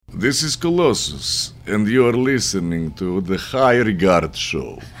This is Colossus, and you are listening to The High Regard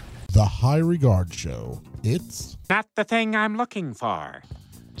Show. The High Regard Show. It's not the thing I'm looking for.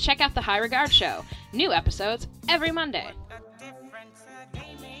 Check out The High Regard Show. New episodes every Monday.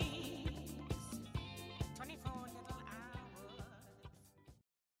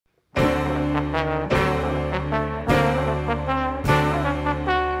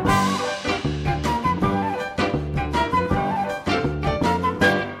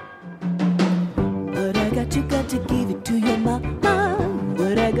 You got to give it to your mama.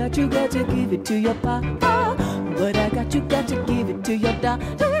 What I got, you got to give it to your papa. What I got, you got to give it to your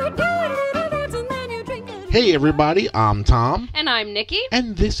doctor. Hey everybody, I'm Tom. And I'm Nikki.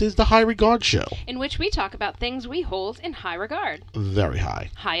 And this is the High Regard Show. In which we talk about things we hold in high regard. Very high.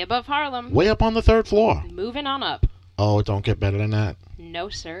 High above Harlem. Way up on the third floor. Moving on up. Oh, it don't get better than that. No,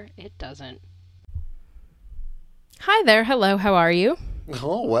 sir, it doesn't. Hi there, hello, how are you?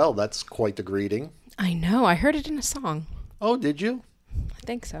 Oh, well, that's quite the greeting. I know, I heard it in a song. Oh, did you? I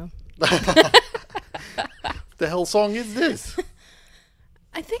think so. The hell song is this?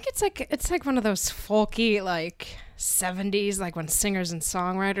 I think it's like one of those folky, like, 70s, like when singers and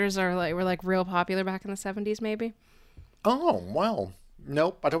songwriters were like real popular back in the 70s, maybe. Oh, well,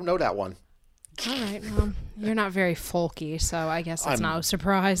 nope, I don't know that one. All right, well, you're not very folky, so I guess it's no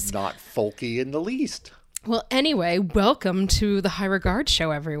surprise. Not folky in the least. Well, anyway, welcome to the High Regard Show,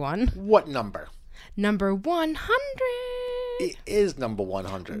 everyone. What number? Number 100. It is number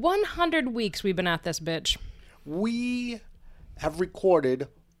 100. 100 weeks we've been at this bitch. We have recorded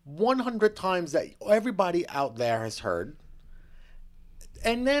 100 times that everybody out there has heard.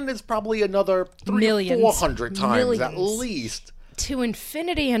 And then there's probably another 300 or 400 times at least. To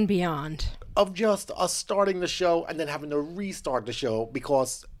infinity and beyond. Of just us starting the show and then having to restart the show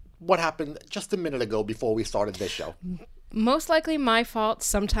because what happened just a minute ago before we started this show. Most likely my fault,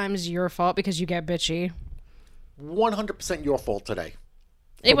 sometimes your fault because you get bitchy. 100% your fault today.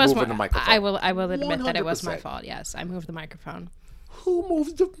 It was moving the microphone. I will admit 100%. That it was my 100%. fault. Yes, I moved the microphone. Who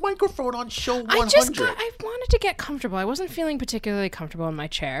moves the microphone on show 100? I wanted to get comfortable. I wasn't feeling particularly comfortable in my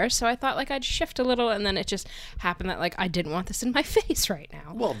chair, so I thought like I'd shift a little, and then it just happened that like I didn't want this in my face right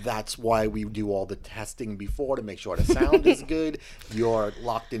now. Well, that's why we do all the testing before to make sure the sound is good. You're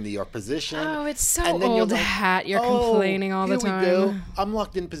locked into your position. Oh, it's so and then old hat. You're complaining all the time. Here we go. I'm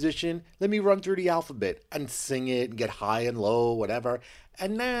locked in position. Let me run through the alphabet and sing it and get high and low, whatever.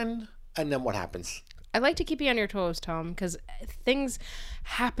 And then what happens? I like to keep you on your toes, Tom, because things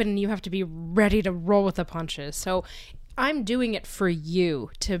happen and you have to be ready to roll with the punches. So I'm doing it for you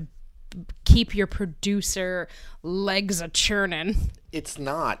to keep your producer legs a-churning. It's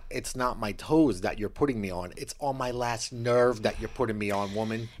not my toes that you're putting me on. It's on my last nerve that you're putting me on,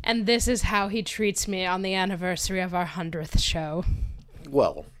 woman. And this is how he treats me on the anniversary of our 100th show.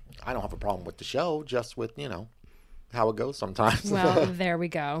 Well, I don't have a problem with the show, just with, how it goes sometimes. Well, there we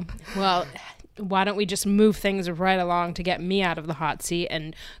go. Well, why don't we just move things right along to get me out of the hot seat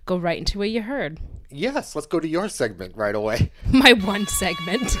and go right into what you heard? Yes, let's go to your segment right away. My one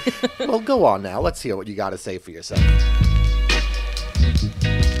segment. Well, go on now. Let's hear what you got to say for yourself.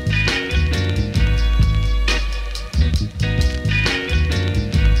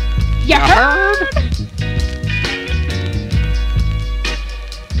 You heard?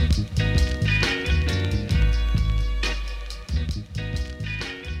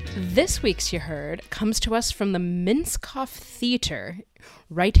 This week's You Heard comes to us from the Minskoff Theater,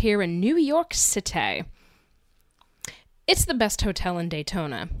 right here in New York City. It's the best hotel in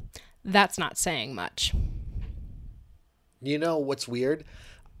Daytona. That's not saying much. You know what's weird?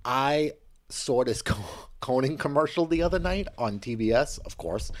 I saw this Conan commercial the other night on TBS, of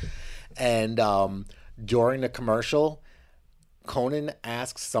course. And during the commercial, Conan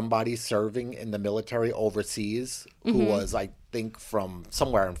asks somebody serving in the military overseas who was, I think, from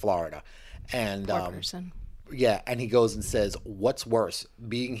somewhere in Florida. And Poor person. Yeah, and he goes and says, "What's worse,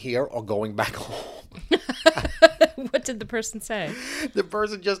 being here or going back home?" What did the person say? The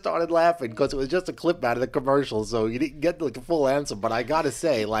person just started laughing because it was just a clip out of the commercial, so you didn't get like a full answer. But I gotta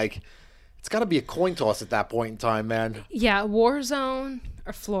say, like, it's got to be a coin toss at that point in time, man. Yeah, war zone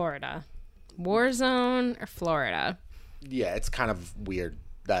or Florida. War zone or Florida. Yeah, it's kind of weird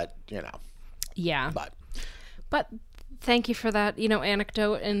that, Yeah. But thank you for that,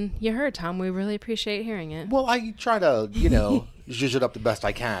 anecdote. And you heard, Tom. We really appreciate hearing it. Well, I try to, zhuzh it up the best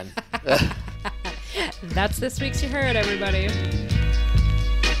I can. That's this week's You Heard, everybody.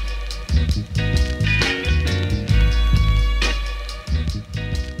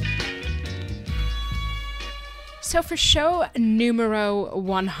 So for show numero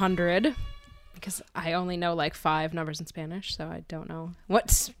 100, because I only know like 5 numbers in Spanish, so I don't know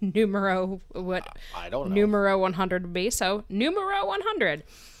what's numero, I don't know. numero 100 would be. So numero 100.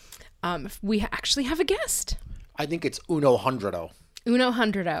 We actually have a guest. I think it's uno hundredo. Uno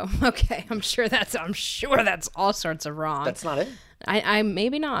hundredo. Okay, I'm sure that's all sorts of wrong. That's not it. I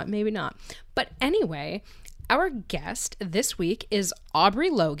maybe not. But anyway, our guest this week is Aubrey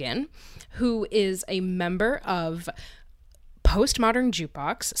Logan, who is a member of Postmodern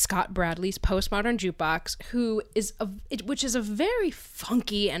Jukebox, Scott Bradley's Postmodern Jukebox, which is a very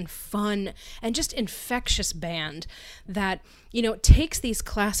funky and fun and just infectious band that, takes these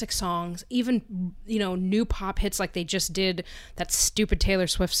classic songs, even, new pop hits like they just did that stupid Taylor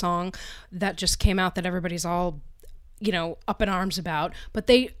Swift song that just came out that everybody's all up in arms about, but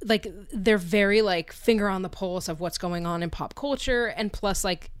they're very like finger on the pulse of what's going on in pop culture, and plus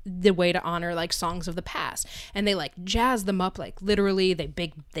like the way to honor like songs of the past, and they like jazz them up, like literally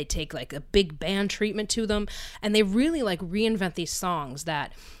they take like a big band treatment to them, and they really like reinvent these songs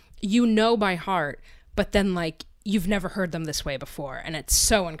that by heart, but then like you've never heard them this way before, and it's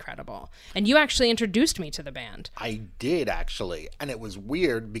so incredible. And you actually introduced me to the band. I did, actually, and it was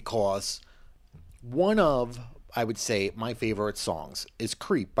weird because one of, I would say, my favorite songs is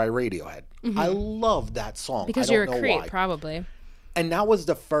Creep by Radiohead. Mm-hmm. I love that song. Because you're a creep, probably. And that was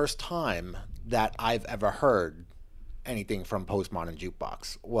the first time that I've ever heard anything from Postmodern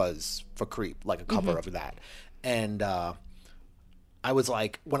Jukebox was for Creep, like a cover of that. And I was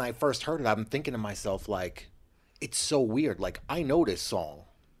like, when I first heard it, I'm thinking to myself, like, it's so weird. Like, I know this song,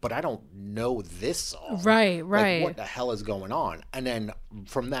 but I don't know this song. Right. Like, what the hell is going on? And then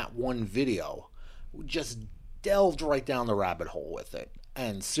from that one video, just delved right down the rabbit hole with it,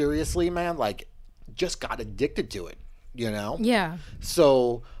 and seriously, man, like, just got addicted to it, Yeah.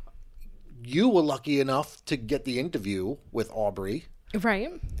 So you were lucky enough to get the interview with Aubrey,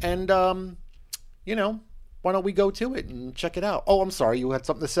 right? And why don't we go to it and check it out? Oh, I'm sorry, you had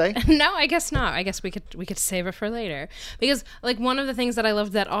something to say? No, I guess not. I guess we could save it for later, because like one of the things that I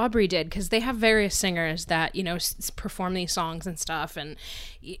loved that Aubrey did, because they have various singers that perform these songs and stuff, and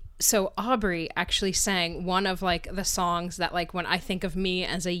so Aubrey actually sang one of like the songs that, like, when I think of me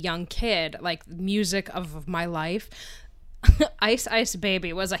as a young kid, like music of my life, Ice Ice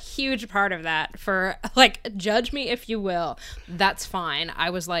Baby was a huge part of that. For like, judge me if you will, that's fine. I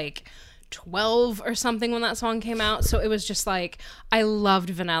was like 12 or something when that song came out, so it was just like, I loved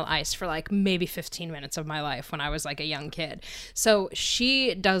Vanilla Ice for like maybe 15 minutes of my life when I was like a young kid. So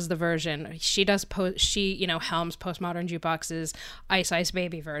she does the version, she helms Postmodern Jukebox's Ice Ice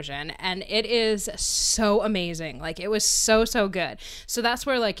Baby version, and it is so amazing. Like, it was so good. So that's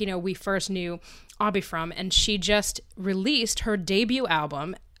where, like, we first knew Aubrey from, and she just released her debut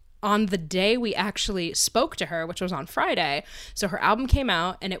album on the day we actually spoke to her, which was on Friday. So her album came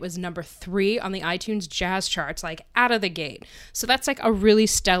out, and it was number 3 on the iTunes jazz charts, like out of the gate. So that's like a really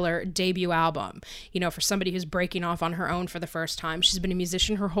stellar debut album, for somebody who's breaking off on her own for the first time. She's been a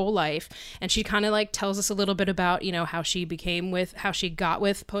musician her whole life, and she kind of like tells us a little bit about, how she got with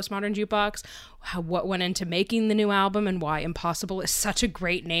Postmodern Jukebox, what went into making the new album, and why Impossible is such a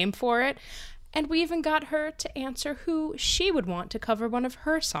great name for it. And we even got her to answer who she would want to cover one of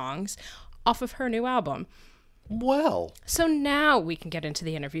her songs off of her new album. Well. So now we can get into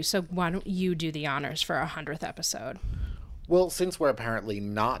the interview. So why don't you do the honors for our 100th episode? Well, since we're apparently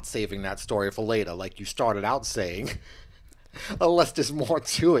not saving that story for later, like you started out saying, unless there's more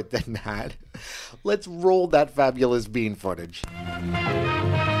to it than that, let's roll that fabulous bean footage.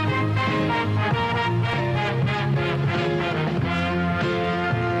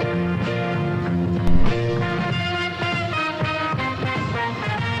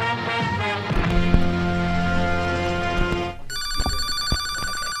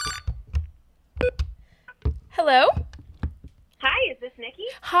 Hello? Hi, is this Nikki?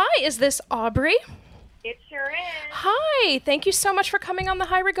 Hi, is this Aubrey? It sure is. Hi, thank you so much for coming on the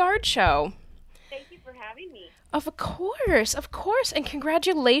High Regard Show. Thank you for having me. Of course, and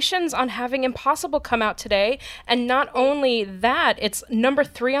congratulations on having Impossible come out today. And not only that, it's number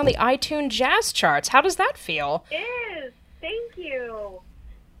 3 on the iTunes jazz charts. How does that feel? It is. Thank you.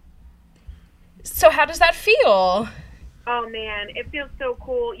 So how does that feel? Oh man, it feels so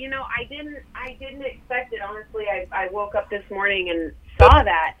cool. I didn't expect it, honestly. I woke up this morning and saw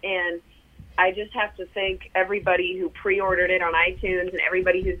that, and I just have to thank everybody who pre-ordered it on iTunes and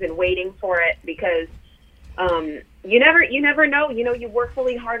everybody who's been waiting for it, because you never know. You work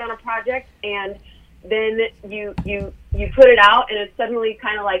really hard on a project, and then you put it out, and it's suddenly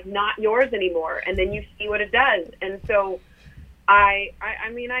kind of like not yours anymore, and then you see what it does. And so I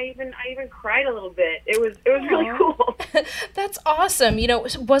mean, I even cried a little bit. It was really cool. That's awesome. You know,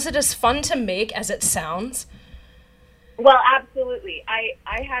 was it as fun to make as it sounds? Well, absolutely. I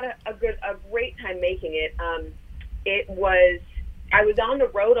had a great time making it. I was on the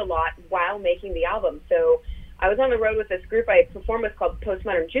road a lot while making the album. So I was on the road with this group I performed with called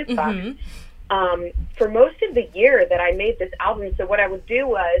Postmodern Jukebox for most of the year that I made this album. So what I would do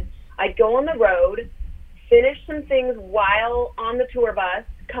was I'd go on the road, finish some things while on the tour bus,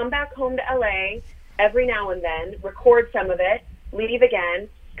 come back home to LA every now and then, record some of it, leave again,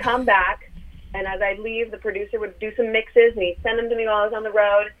 come back, and as I'd leave, the producer would do some mixes, and he'd send them to me while I was on the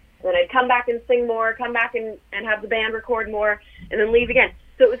road, and then I'd come back and sing more, come back and have the band record more, and then leave again.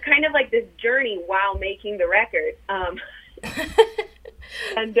 So it was kind of like this journey while making the record.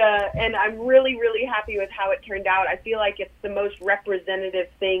 And I'm really, really happy with how it turned out. I feel like it's the most representative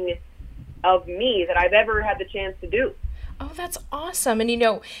thing of me that I've ever had the chance to do. Oh, that's awesome. And, you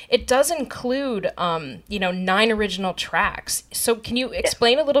know, it does include, 9 original tracks. So can you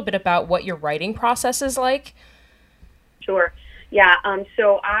explain a little bit about what your writing process is like? Sure. Yeah.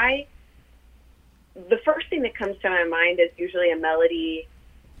 So the first thing that comes to my mind is usually a melody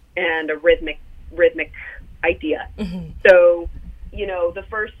and a rhythmic idea. Mm-hmm. So, you know, the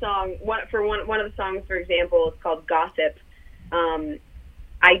first song, one of the songs, for example, is called Gossip.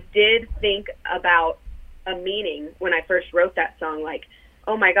 I did think about a meaning when I first wrote that song, like,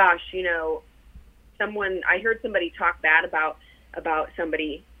 oh my gosh, you know, I heard somebody talk bad about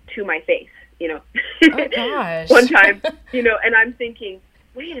somebody to my face, you know. Oh gosh. One time, you know, and I'm thinking,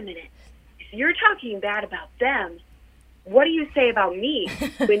 wait a minute, if you're talking bad about them, what do you say about me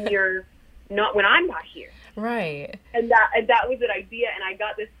when I'm not here? Right. And that was an idea, and I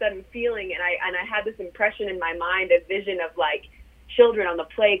got this sudden feeling, and I had this impression in my mind, a vision of like children on the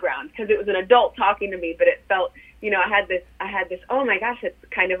playground, because it was an adult talking to me, but it felt, you know, I had this, oh my gosh, it's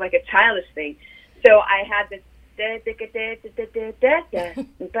kind of like a childish thing. So I had this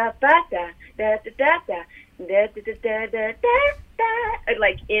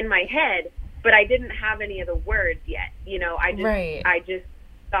like in my head, but I didn't have any of the words yet. You know, I just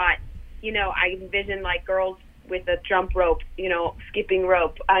thought, you know, I envisioned like girls with a jump rope, you know, skipping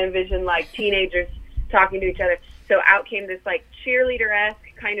rope. I envisioned like teenagers talking to each other. So out came this like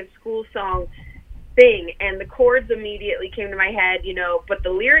cheerleader-esque kind of school song thing, and the chords immediately came to my head, you know, but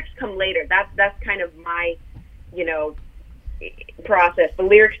the lyrics come later. That's kind of my, you know, process. The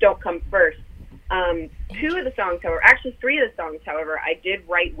lyrics don't come first. 2 of the songs, however, actually 3 of the songs, however, I did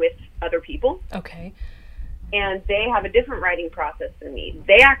write with other people. Okay. And they have a different writing process than me.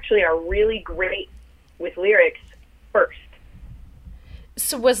 They actually are really great with lyrics first.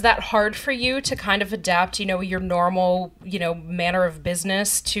 So was that hard for you to kind of adapt, you know, your normal, you know, manner of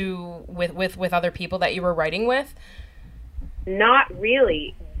business to with other people that you were writing with? Not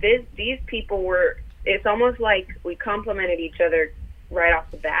really. These people were, it's almost like we complimented each other right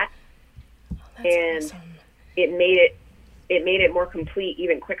off the bat. Oh, that's awesome. It made it more complete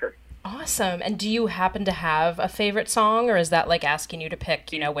even quicker. Awesome. And do you happen to have a favorite song, or is that like asking you to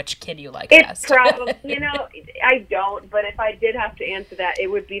pick, you know, which kid you like best? It's probably, you know, I don't, but if I did have to answer that, it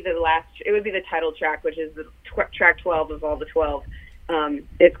would be the title track, which is the track 12 of all the 12.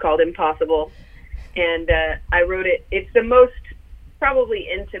 It's called Impossible. And I wrote it. It's the most probably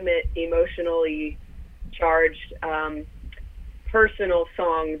intimate, emotionally charged, personal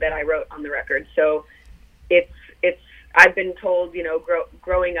song that I wrote on the record. So I've been told, you know,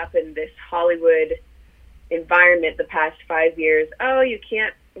 growing up in this Hollywood environment the past 5 years, oh, you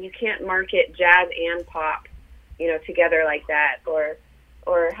can't market jazz and pop, you know, together like that, or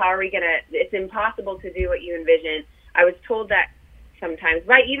how are we gonna? It's impossible to do what you envision. I was told that sometimes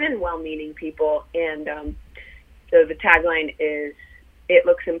by even well-meaning people, and so the tagline is, "It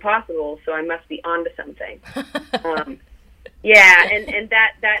looks impossible, so I must be onto something." Yeah, and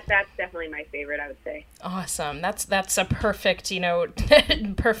that's definitely my favorite, I would say. Awesome. That's a perfect, you know,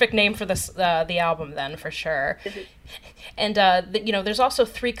 perfect name for this the album then, for sure. And you know, there's also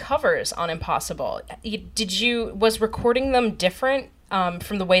 3 covers on Impossible. Was recording them different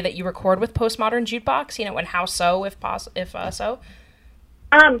from the way that you record with Postmodern Jukebox? You know, and how so, if so?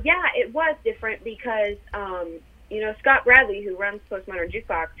 Yeah, it was different because you know, Scott Bradley, who runs Postmodern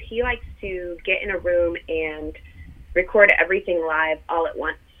Jukebox, he likes to get in a room and record everything live all at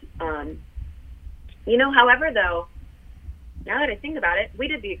once. You know, however, though, now that I think about it, we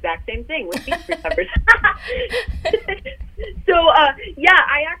did the exact same thing with these 3 covers. So, yeah,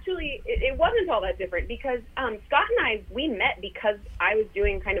 I actually, it wasn't all that different because Scott and we met because I was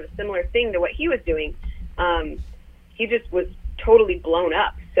doing kind of a similar thing to what he was doing. He just was totally blown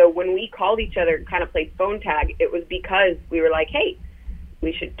up. so when we called each other and kind of played phone tag, it was because we were like, hey,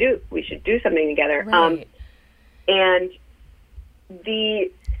 we should do something together. Right. And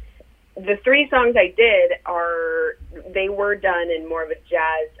the 3 songs I did they were done in more of a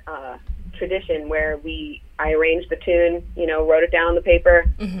jazz tradition where I arranged the tune, wrote it down on the paper,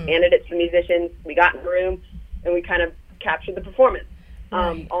 handed it to the musicians. We got in the room and we kind of captured the performance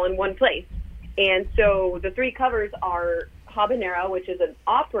all in one place. And so the 3 covers are Habanero, which is an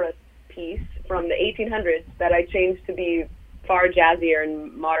opera piece from the 1800s that I changed to be far jazzier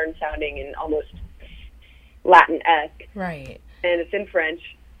and modern sounding and almost Latin-esque. Right. And it's in French.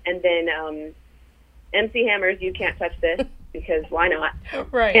 And then MC Hammer's You Can't Touch This, because why not?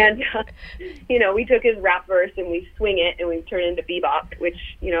 Right. And, we took his rap verse and we swing it and we turn it into bebop,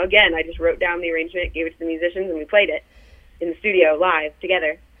 which, again, I just wrote down the arrangement, gave it to the musicians, and we played it in the studio live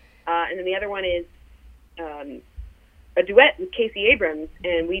together. And then the other one is a duet with Casey Abrams,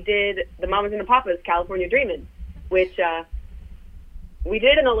 and we did the Mamas and the Papas, California Dreamin', which we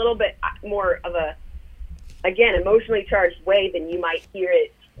did in a little bit more of a, again, emotionally charged way than you might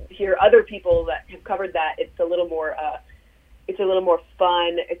hear other people that have covered that. It's a little more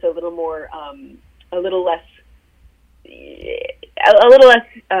fun. It's a little more, a little less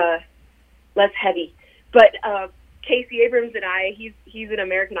heavy. But Casey Abrams and I, he's an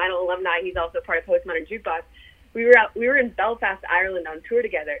American Idol alumni. He's also part of Postmodern Jukebox. We were in Belfast, Ireland on tour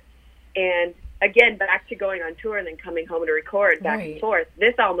together. And again, back to going on tour and then coming home to record back and forth.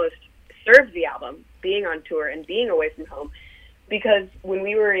 This almost serves the album, being on tour and being away from home. Because when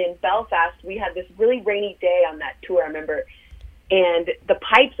we were in Belfast, we had this really rainy day on that tour, I remember. And the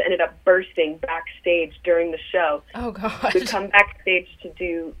pipes ended up bursting backstage during the show. Oh, God. We come backstage to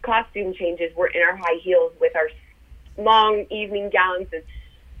do costume changes. We're in our high heels with our long evening gowns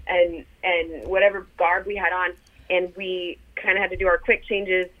and whatever garb we had on. And we kind of had to do our quick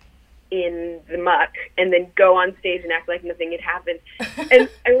changes in the muck and then go on stage and act like nothing had happened. And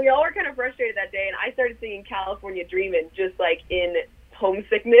we all were kind of frustrated that day. And I started singing California Dreamin' just like in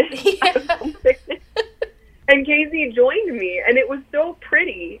homesickness. Yeah. And Casey joined me, and it was so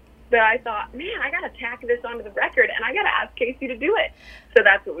pretty that I thought, man, I got to tack this onto the record, and I got to ask Casey to do it. So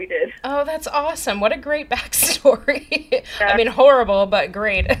that's what we did. Oh, that's awesome. What a great backstory. I mean, horrible, but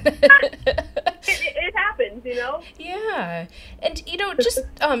great. It happens, Yeah. And, just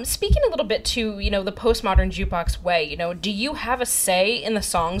speaking a little bit to, the Postmodern Jukebox way, do you have a say in the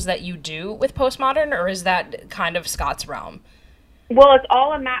songs that you do with Postmodern, or is that kind of Scott's realm? Well, it's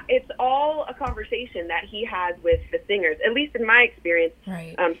all a conversation that he has with the singers, at least in my experience.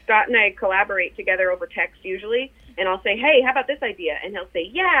 Right. Scott and I collaborate together over text usually, and I'll say, hey, how about this idea? And he'll say,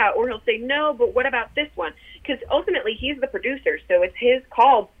 yeah, or he'll say, no, but what about this one? Because ultimately he's the producer, so it's his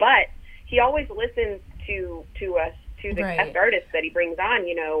call, but he always listens to us, to the guest artists that he brings on,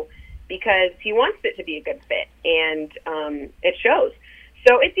 because he wants it to be a good fit, and it shows.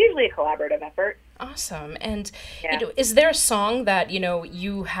 So it's usually a collaborative effort. Awesome. And is there a song that,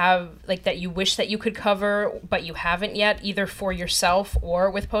 you have, like, that you wish that you could cover, but you haven't yet, either for yourself or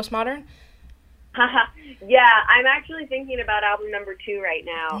with Postmodern? Yeah, I'm actually thinking about album number 2 right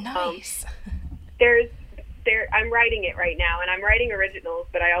now. Nice. I'm writing it right now, and I'm writing originals,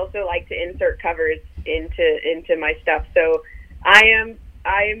 but I also like to insert covers into my stuff. So I'm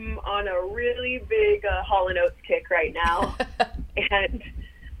on a really big Hall & Oates kick right now, and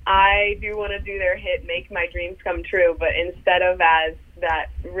I do want to do their hit "Make My Dreams Come True," but instead of as that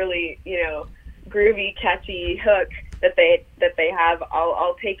really groovy, catchy hook that they have,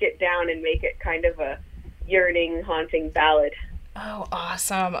 I'll take it down and make it kind of a yearning, haunting ballad. Oh,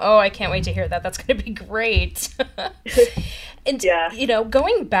 awesome. Oh, I can't wait to hear that. That's going to be great. And,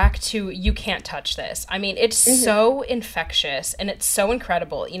 going back to You Can't Touch This, I mean, it's so infectious and it's so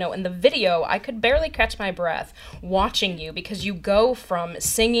incredible. In the video, I could barely catch my breath watching you because you go from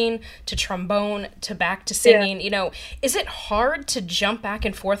singing to trombone to back to singing. Yeah. Is it hard to jump back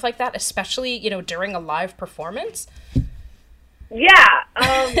and forth like that, especially, during a live performance? Yeah.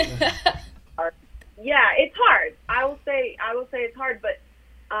 Yeah, it's hard. I will say it's hard, but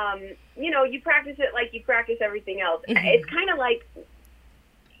you practice it like you practice everything else. Mm-hmm. It's kind of like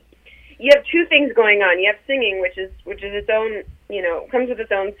you have 2 things going on. You have singing, which is its own, comes with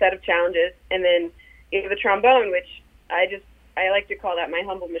its own set of challenges, and then you have the trombone, which I like to call that my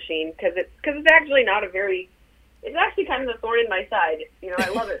humble machine because it's actually not it's actually kind of a thorn in my side. I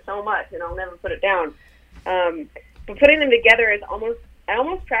love it so much, and I'll never put it down. But putting them together is I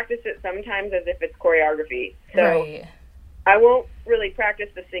almost practice it sometimes as if it's choreography. So I won't really practice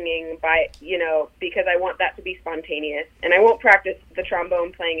the singing because I want that to be spontaneous. And I won't practice the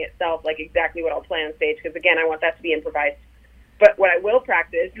trombone playing itself like exactly what I'll play on stage because, again, I want that to be improvised. But what I will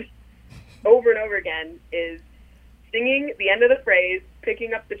practice over again is singing the end of the phrase,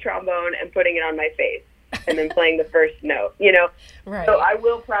 picking up the trombone, and putting it on my face, and then playing the first note, you know? Right. So I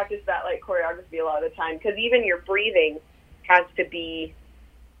will practice that, like, choreography a lot of the time, because even your breathing has to be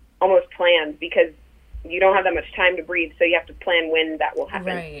almost planned, because you don't have that much time to breathe, so you have to plan when that will happen.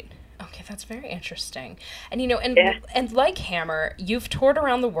 Right. Okay, that's very interesting. And, you know, and like Hammer, you've toured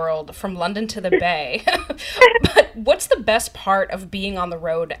around the world from London to the Bay. But what's the best part of being on the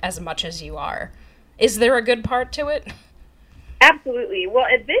road as much as you are? Is there a good part to it? Absolutely. Well,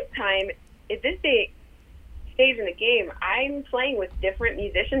 at this stage in the game, I'm playing with different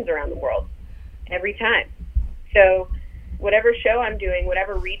musicians around the world every time. So whatever show I'm doing,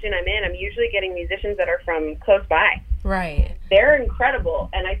 whatever region I'm in, I'm usually getting musicians that are from close by. Right. They're incredible,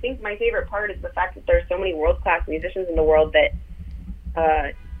 and I think my favorite part is the fact that there's so many world-class musicians in the world that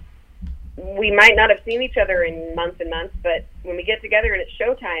we might not have seen each other in months and months, but when we get together and it's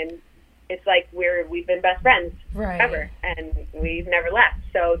showtime, it's like we've been best friends forever, and we've never left.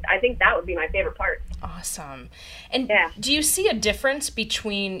 So I think that would be my favorite part. Awesome. And do you see a difference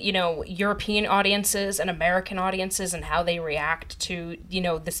between, you know, European audiences and American audiences and how they react to, you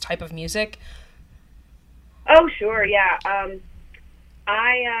know, this type of music? Oh, sure, yeah.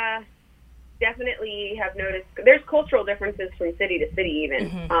 I definitely have noticed there's cultural differences from city to city,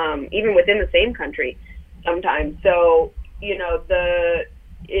 even within the same country sometimes. So, you know,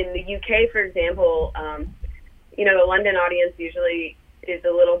 in the UK, for example, you know, the London audience usually is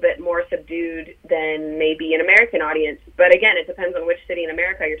a little bit more subdued than maybe an American audience. But again, it depends on which city in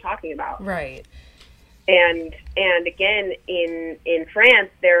America you're talking about. Right. And again, in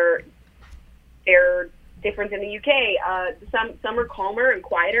France, they're different than the UK. Some are calmer and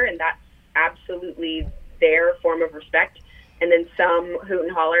quieter, and that's absolutely their form of respect. And then some hoot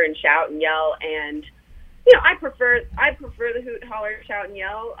and holler and shout and yell. And you know, I prefer the hoot, holler, shout, and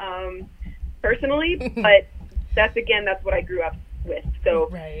yell personally. But that's what I grew up with. So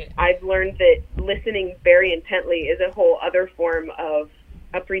I've learned that listening very intently is a whole other form of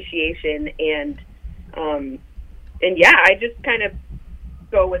appreciation. And yeah, I just kind of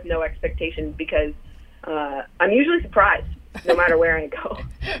go with no expectations, because I'm usually surprised, no matter where I go,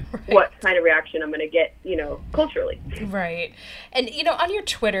 what kind of reaction I'm going to get, you know, culturally. Right. And, you know, on your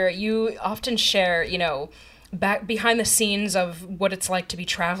Twitter, you often share, you know, back behind the scenes of what it's like to be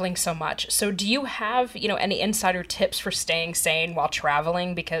traveling so much. So do you have, you know, any insider tips for staying sane while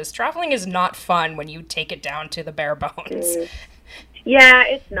traveling? Because traveling is not fun when you take it down to the bare bones. Yeah,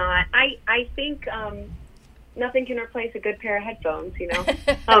 it's not. I think nothing can replace a good pair of headphones, you know.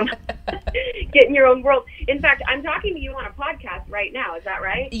 Get in your own world. In fact, I'm talking to you on a podcast right now. Is that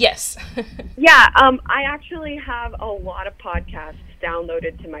right? Yes. Yeah, I actually have a lot of podcasts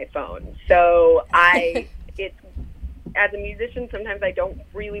downloaded to my phone. So as a musician, sometimes I don't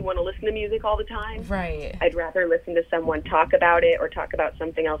really want to listen to music all the time. Right. I'd rather listen to someone talk about it or talk about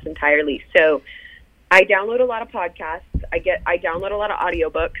something else entirely. So I download a lot of podcasts. I download a lot of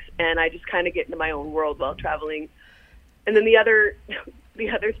audiobooks, and I just kind of get into my own world while traveling. And then the other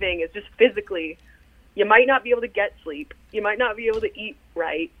thing is just physically, you might not be able to get sleep. You might not be able to eat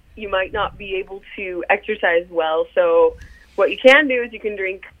right. You might not be able to exercise well. So what you can do is you can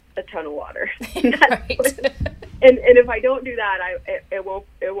drink a ton of water. Right. And if I don't do that, it won't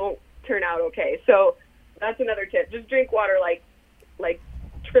turn out okay. So that's another tip. Just drink water like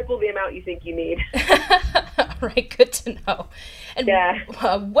triple the amount you think you need. Right, good to know.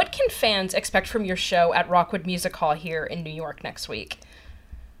 And what can fans expect from your show at Rockwood Music Hall here in New York next week?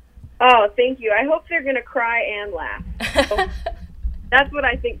 Oh, thank you. I hope they're going to cry and laugh. That's what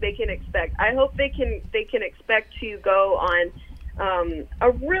I think they can expect. I hope they can expect to go on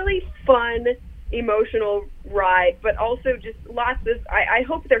a really fun, emotional ride, but also just lots of. I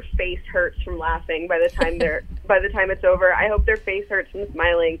hope their face hurts from laughing by the time it's over. I hope their face hurts from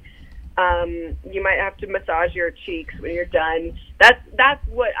smiling. You might have to massage your cheeks when you're done. That's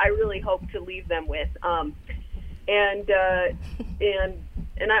what I really hope to leave them with. And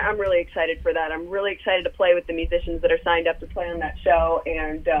I'm really excited for that. I'm really excited to play with the musicians that are signed up to play on that show.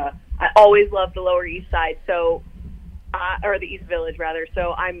 And I always love the Lower East Side, or the East Village rather.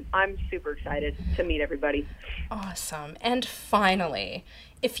 So I'm super excited to meet everybody. Awesome. And finally,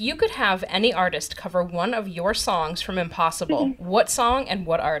 if you could have any artist cover one of your songs from Impossible, what song and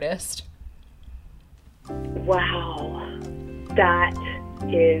what artist? Wow, that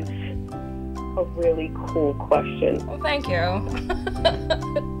is a really cool question. Well, thank you.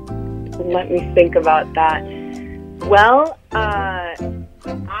 Let me think about that. Well,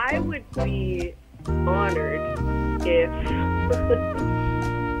 I would be honored if... Let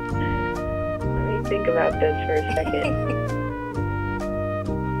me think about this for a second.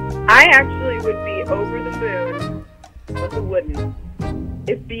 I actually would be over the moon, was a wouldn't,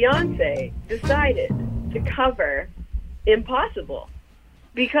 if Beyonce decided to cover Impossible,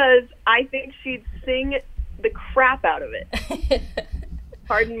 because I think she'd sing the crap out of it.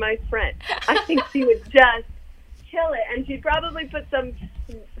 Pardon my French. I think she would just kill it, and she'd probably put some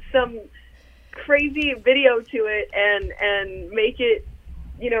crazy video to it and make it,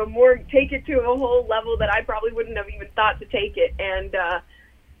 take it to a whole level that I probably wouldn't have even thought to take it. And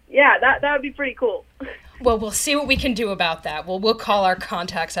yeah, that would be pretty cool. Well, we'll see what we can do about that. We'll call our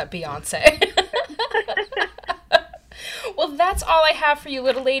contacts at Beyonce. Well, that's all I have for you,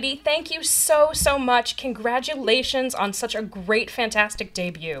 little lady. Thank you so much. Congratulations on such a great, fantastic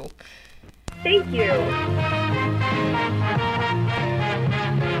debut. Thank you.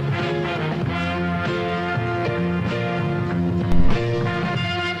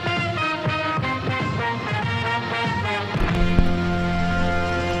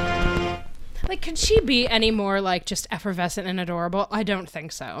 Like, could she be any more, like, just effervescent and adorable? I don't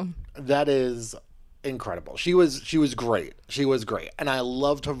think so. That is incredible. She was great. She was great. And I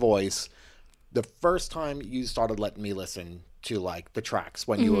loved her voice. The first time you started letting me listen to, like, the tracks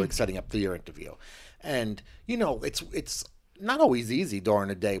when you were setting up for your interview. And, it's not always easy during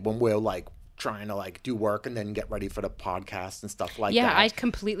the day when we're, like, trying to, like, do work and then get ready for the podcast and stuff like that. Yeah, I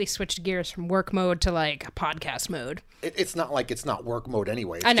completely switched gears from work mode to, like, podcast mode. It's not like it's not work mode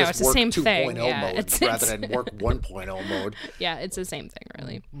anyway. It's I know, just it's the work same 2.0 thing. Yeah, mode rather than work 1.0 mode. Yeah, it's the same thing,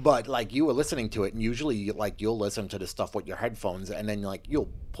 really. But, like, you were listening to it, and usually, like, you'll listen to the stuff with your headphones, and then, like, you'll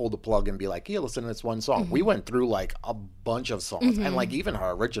pull the plug and be like, here, listen to this one song. We went through, like, a bunch of songs, and, like, even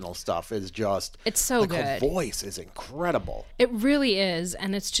her original stuff is just... It's so like, good. Her voice is incredible. It really is,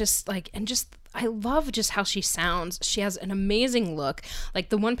 and it's just, like, I love just how she sounds. She has an amazing look. Like,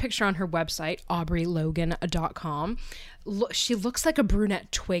 the one picture on her website, AubreyLogan.com, she looks like a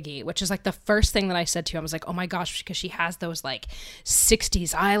brunette Twiggy, which is, like, the first thing that I said to you. I was like, oh my gosh, because she has those, like,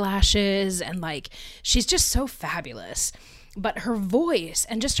 60s eyelashes, and, like, she's just so fabulous. But her voice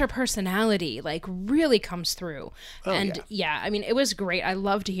and just her personality, like, really comes through. Oh, and yeah, I mean, it was great. I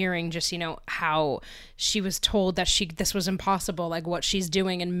loved hearing just, how she was told that this was impossible, like what she's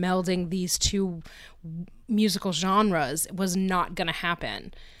doing and melding these two musical genres was not going to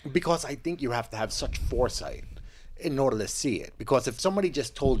happen. Because I think you have to have such foresight in order to see it. Because if somebody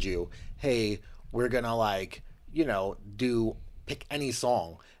just told you, hey, we're going to, like, pick any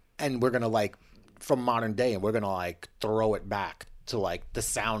song and we're going to, like, from modern day, and we're gonna, like, throw it back to, like, the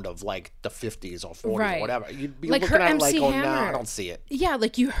sound of, like, the 50s or 40s Right. or whatever. You'd be Like looking her at it MC like, oh, Hammer. no, I don't see it. Yeah,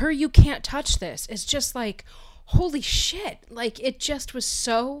 like, You Can't Touch This. It's just like, holy shit. Like, it just was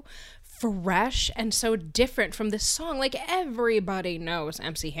so fresh and so different from this song. Like, everybody knows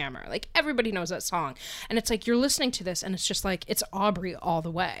MC Hammer. Like, everybody knows that song. And it's like, you're listening to this, and it's just like, it's Aubrey all the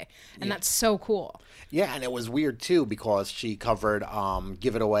way. And that's so cool. Yeah, and it was weird, too, because she covered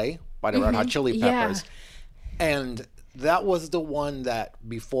Give It Away by the Red Hot Chili Peppers. Yeah. And that was the one that,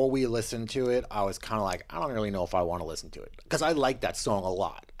 before we listened to it, I was kind of like, I don't really know if I want to listen to it. Because I like that song a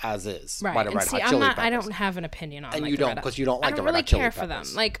lot, as is, Right. by the And Red see, Hot Chili Peppers. I don't have an opinion on, And like, you the don't, Red Hot- because you don't like I the don't Red really Hot Chili care for them.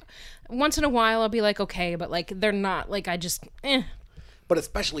 Peppers. Like, once in a while, I'll be like, okay, but, like, they're not, like, I just, But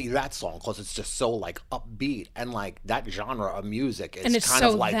especially that song, because it's just so, like, upbeat, and, like, that genre of music is And it's kind so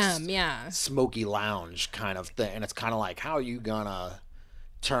of like them, yeah. smoky lounge kind of thing. And it's kind of like, how are you gonna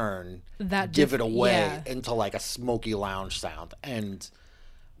turn That Give It diff- Away yeah. into, like, a smoky lounge sound? And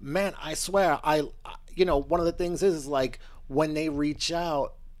man, I swear, one of the things is like, when they reach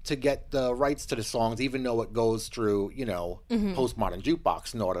out to get the rights to the songs, even though it goes through, Postmodern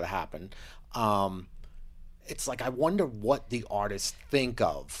Jukebox in order to happen, it's like, I wonder what the artists think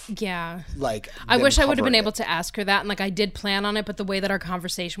of. Yeah. Like, I them wish I would have been covering able it. to ask her that, and, like, I did plan on it, but the way that our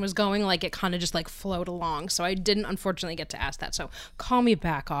conversation was going, like, it kind of just, like, flowed along, so I didn't, unfortunately, get to ask that. So call me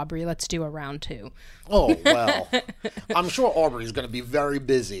back, Aubrey. Let's do a round 2. Oh, well. I'm sure Aubrey's going to be very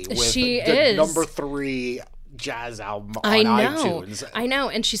busy with She the is. number 3 jazz album on I know. iTunes. I know,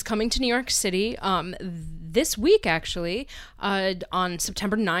 and she's coming to New York City this week, actually. On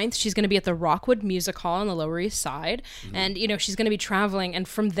September 9th, she's going to be at the Rockwood Music Hall on the Lower East Side, and, she's going to be traveling, and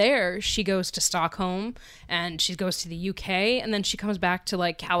from there, she goes to Stockholm, and she goes to the UK, and then she comes back to,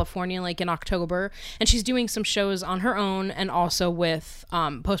 like, California, like, in October, and she's doing some shows on her own, and also with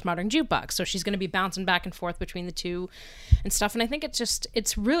Postmodern Jukebox, so she's going to be bouncing back and forth between the two and stuff, and I think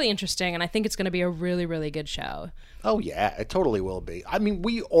it's really interesting, and I think it's going to be a really, really good show. Oh, yeah, it totally will be. I mean,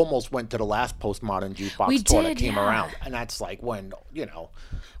 we almost went to the last Postmodern Jukebox We tour that did, came yeah. around, and that's like when,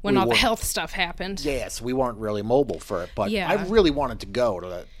 When we all the were- health stuff happened. Yes, we weren't really mobile for it, but Yeah. I really wanted to go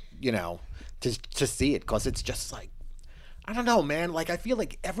to, to see it, because it's just like, I don't know, man. Like, I feel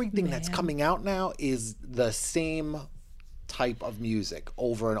like everything that's coming out now is the same type of music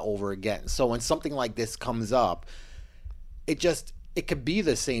over and over again. So when something like this comes up, it could be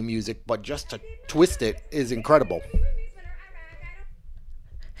the same music, but just to twist it is incredible.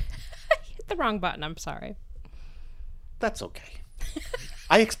 Hit the wrong button. I'm sorry. That's okay.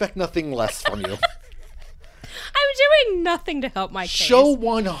 I expect nothing less from you. I'm doing nothing to help my case. Show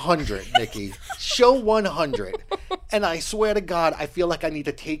 100, Nikki. Show 100. And I swear to God, I feel like I need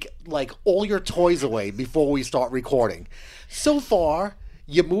to take, like, all your toys away before we start recording. So far,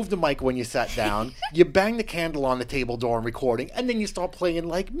 you moved the mic when you sat down, you banged the candle on the table during recording, and then you start playing,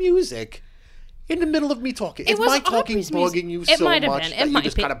 like, music in the middle of me talking. Is my talking bugging you so much that you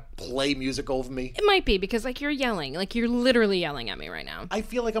just kind of play music over me? It might be, because, like, you're yelling. Like, you're literally yelling at me right now. I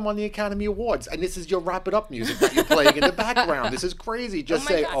feel like I'm on the Academy Awards, and this is your Wrap It Up music that you're playing in the background. This is crazy. Just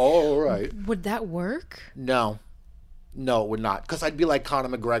say, God. oh, all right. Would that work? No, it would not. Because I'd be like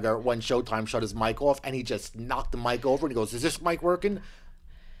Conor McGregor when Showtime shut his mic off, and he just knocked the mic over, and he goes, is this mic working?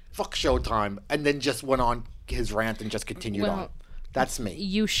 Fuck Showtime. And then just went on his rant and just continued on. That's me.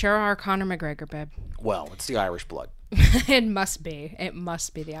 You sure are Conor McGregor, babe. Well, it's the Irish blood. It must be. It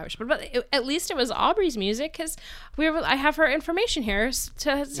must be the Irish blood. But at least it was Aubrey's music, because I have her information here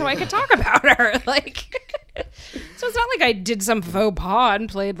so I could talk about her. Like, so it's not like I did some faux pas and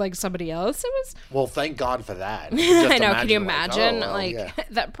played like somebody else. It was. Well, thank God for that. I know. Can you imagine? Yeah.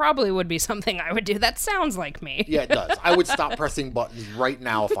 That probably would be something I would do. That sounds like me. Yeah, it does. I would stop pressing buttons right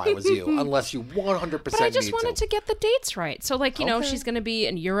now if I was you, unless you 100% But I just wanted to get the dates right. So, like, you know, she's going to be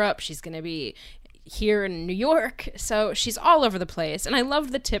in Europe. She's going to be here in New York, so she's all over the place. And I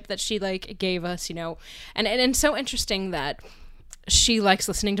love the tip that she like gave us, you know, and it's so interesting that she likes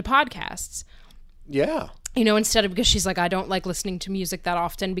listening to podcasts. Yeah. You know, instead of, because she's like, I don't like listening to music that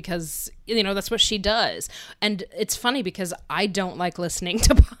often because, you know, that's what she does. And it's funny because I don't like listening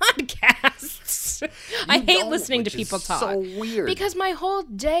to podcasts. I hate listening to people talk. So weird. Because my whole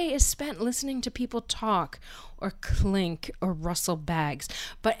day is spent listening to people talk or clink or rustle bags.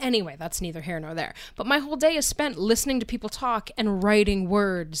 But anyway, that's neither here nor there. But my whole day is spent listening to people talk and writing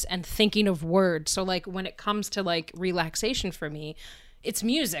words and thinking of words. So like when it comes to like relaxation for me, it's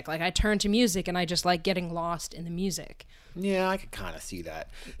music. Like I turn to music and I just like getting lost in the music. Yeah, I could kind of see that.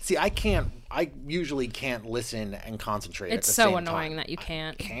 See, I usually can't listen and concentrate It's at the so same annoying time. that you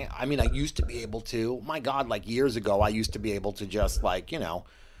can't. I mean, I used to be able to. My God, like years ago, I used to be able to just like, you know,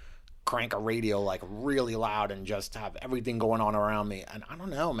 crank a radio like really loud and just have everything going on around me. And I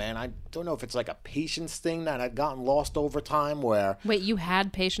don't know, man. I don't know if it's like a patience thing that I've gotten lost over time where... Wait, you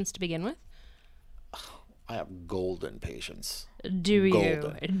had patience to begin with? I have golden patience. Do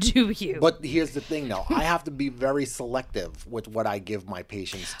you? But here's the thing, though. I have to be very selective with what I give my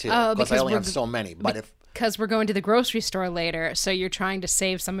patience to. Because I only have so many. But because we're going to the grocery store later, so you're trying to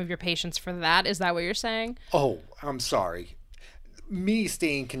save some of your patience for that? Is that what you're saying? Oh, I'm sorry. Me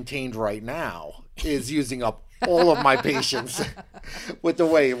staying contained right now is using up all of my patience with the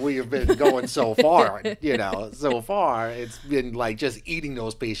way we have been going so far. You know, so far it's been like just eating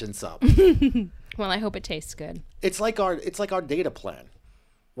those patience up. Well, I hope it tastes good. It's like our data plan.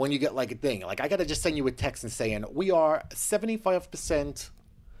 When you get like a thing, like I gotta just send you a text and saying we are 75%,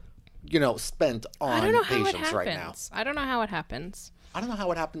 you know, spent on patience right now. I don't know how it happens. I don't know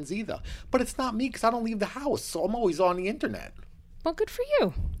how it happens either. But it's not me because I don't leave the house, so I'm always on the internet. Well, good for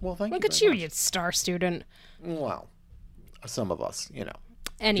you. Well, thank you. Look at you, you star student. Well, some of us, you know,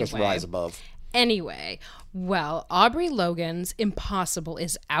 anyway, just rise above. Anyway, well, Aubrey Logan's Impossible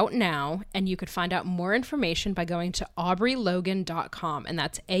is out now, and you could find out more information by going to aubreylogan.com, and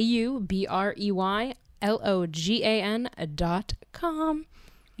that's AubreyLogan.com.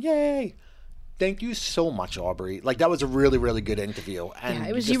 Yay! Thank you so much, Aubrey. Like, that was a really, really good interview. And yeah,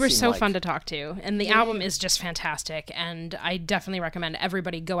 it was. You were so fun to talk to, and the album is just fantastic, and I definitely recommend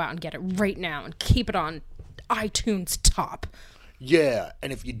everybody go out and get it right now and keep it on iTunes top. Yeah,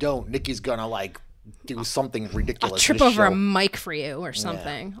 and if you don't, Nikki's gonna like do something ridiculous. I'll trip over a mic for you or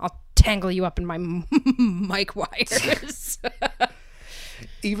something. Yeah. I'll tangle you up in my mic wires.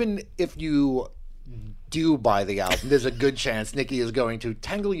 Even if you do buy the album, there's a good chance Nikki is going to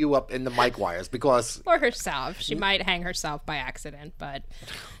tangle you up in the mic wires because... Or herself. She might hang herself by accident, but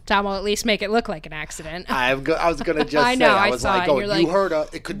Tom will at least make it look like an accident. I was going to just I know, say, I was like, oh, you heard her.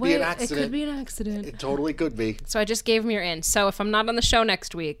 It could be an accident. It could be an accident. It totally could be. So I just gave him your in. So if I'm not on the show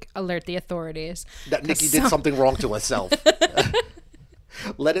next week, alert the authorities. That Nikki did something wrong to herself.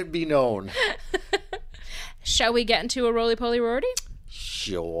 Let it be known. Shall we get into a roly-poly-roarty?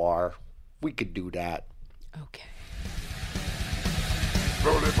 Sure. We could do that. Okay.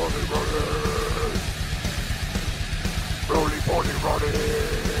 Roly, poly, roly. Roly,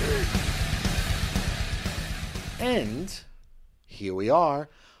 And here we are,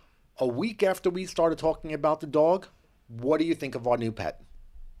 a week after we started talking about the dog. What do you think of our new pet?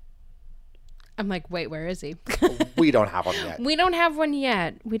 I'm like, wait, where is he? We don't have one yet. We don't have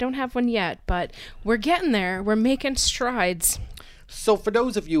one yet, but we're getting there. We're making strides. So for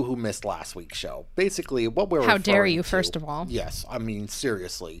those of you who missed last week's show, basically what we're How dare referring you, to- first of all. Yes, I mean,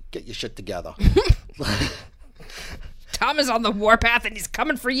 seriously, get your shit together. Tom is on the warpath and he's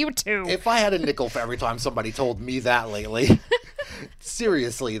coming for you too. If I had a nickel for every time somebody told me that lately,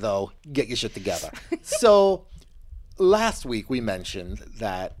 seriously though, get your shit together. So last week we mentioned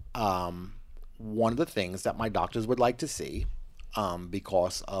that one of the things that my doctors would like to see,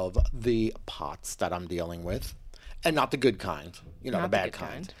 because of the POTS that I'm dealing with, and not the good kind, the Not the bad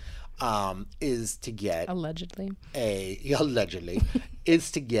good kind, is to get Allegedly.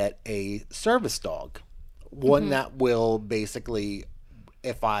 is to get a service dog. One that will basically,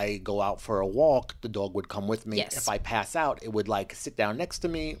 if I go out for a walk, the dog would come with me. Yes. If I pass out, it would sit down next to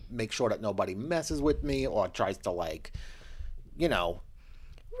me, make sure that nobody messes with me or tries to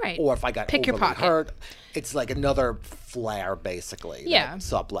Right. or if I got Pick your overly pocket. hurt, it's like another flare basically. Yeah.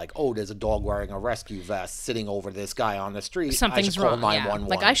 That's up there's a dog wearing a rescue vest sitting over this guy on the street. Something's I should call wrong. 911. Yeah.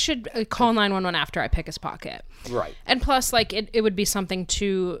 Like I should call 911 after I pick his pocket. Right. And plus, it would be something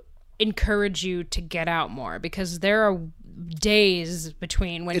to encourage you to get out more, because there are days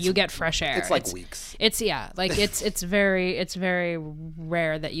between when you get fresh air. It's like weeks. It's very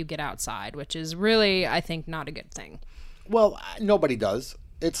rare that you get outside, which is really, I think, not a good thing. Well, nobody does.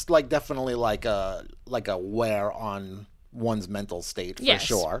 It's definitely like a wear on one's mental state for Yes.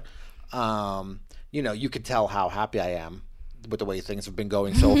 sure. You could tell how happy I am with the way things have been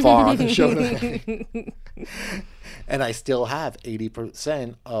going so far on the show today. And I still have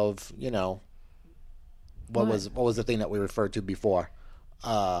 80% of, what was the thing that we referred to before?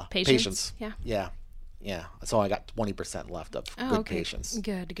 Patience. Yeah. Yeah. So I got 20% left of good okay. patience.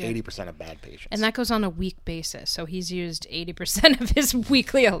 Good. 80% of bad patience. And that goes on a week basis. So he's used 80% of his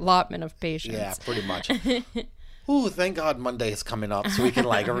weekly allotment of patience. Yeah, pretty much. Ooh, thank God Monday is coming up so we can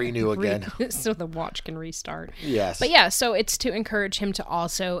renew again. So the watch can restart. Yes. But yeah, so it's to encourage him to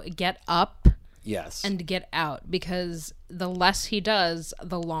also get up Yes. and get out, because the less he does,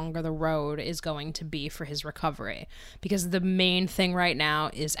 the longer the road is going to be for his recovery, because the main thing right now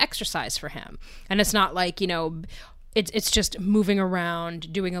is exercise for him. And it's not it's just moving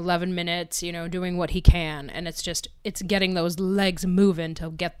around, doing 11 minutes, doing what he can, and it's getting those legs moving to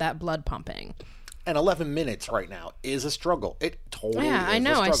get that blood pumping. And 11 minutes right now is a struggle. It totally is I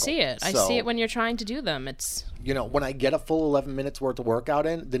know. a struggle. I see it. I see it when you're trying to do them. It's when I get a full 11 minutes worth of workout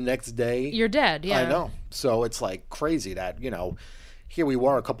in, the next day you're dead. Yeah, I know. So it's crazy that, here we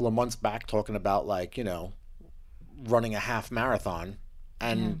were a couple of months back talking about running a half marathon,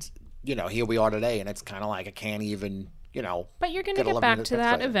 and here we are today, and it's kind of I can't even, But you're going to get get 11 back minutes to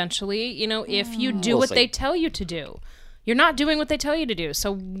that exercise. eventually, if you do We'll what see. they tell you to do. You're not doing what they tell you to do.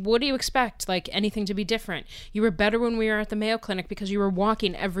 So what do you expect? Anything to be different? You were better when we were at the Mayo Clinic because you were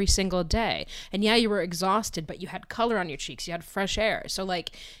walking every single day. And yeah, you were exhausted, but you had color on your cheeks. You had fresh air. So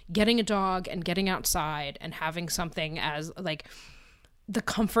getting a dog and getting outside and having something as the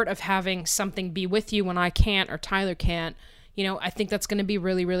comfort of having something be with you when I can't or Tyler can't, I think that's going to be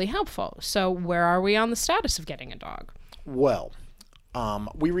really, really helpful. So where are we on the status of getting a dog? Well,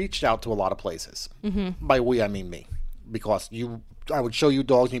 we reached out to a lot of places. Mm-hmm. By we, I mean me. Because I would show you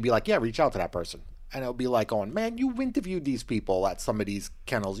dogs and you'd be like, yeah, reach out to that person. And it would be man, you interviewed these people at some of these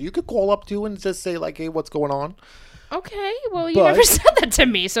kennels. You could call up to and just say hey, what's going on? Okay, well, you But- never said that to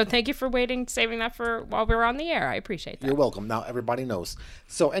me, so thank you for saving that for while we were on the air. I appreciate that. You're welcome. Now everybody knows.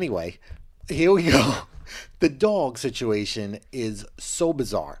 So anyway, here we go. The dog situation is so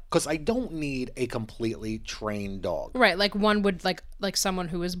bizarre because I don't need a completely trained dog. Right, one would like someone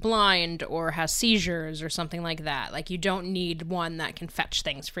who is blind or has seizures or something like that. You don't need one that can fetch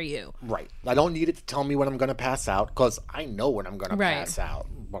things for you. Right. I don't need it to tell me when I'm going to pass out because I know when I'm going to Right. pass out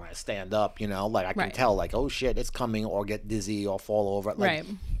when I stand up, I can Right. tell oh shit, it's coming, or get dizzy or fall over. Right.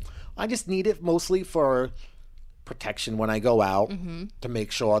 I just need it mostly for protection when I go out, Mm-hmm. to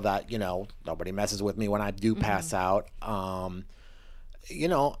make sure that, nobody messes with me when I do pass out. And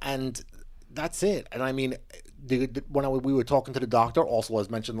that's it. And I mean, when we were talking to the doctor, also as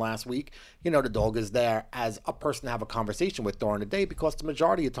mentioned last week, the dog is there as a person to have a conversation with during the day, because the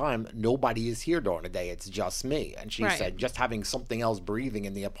majority of the time nobody is here during the day. It's just me. And she Right. said just having something else breathing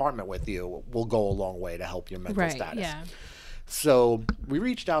in the apartment with you will go a long way to help your mental Right, status. yeah. So we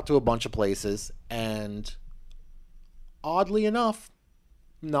reached out to a bunch of places, and oddly enough,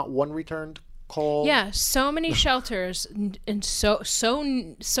 not one returned call. Yeah, so many shelters and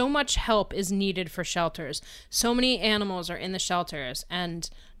so much help is needed for shelters. So many animals are in the shelters, and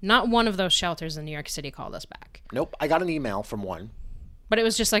not one of those shelters in New York City called us back. Nope. I got an email from one. But it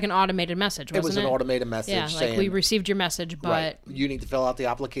was just like an automated message, wasn't it? It was an automated message yeah, saying, like we received your message, but... right, you need to fill out the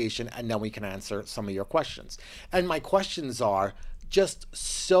application, and then we can answer some of your questions. And my questions are just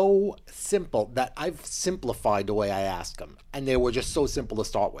so simple that I've simplified the way I ask them. And they were just so simple to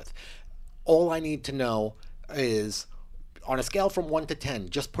start with. All I need to know is, on a scale from 1 to 10,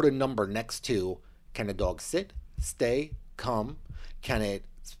 just put a number next to, can a dog sit, stay, come? Can it,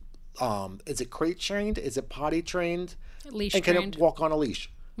 is it crate trained? Is it potty trained? Leash and can trained. it walk on a leash?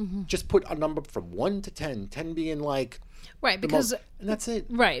 Just put a number from 1 to 10, 10 being like... Right, because... and that's it.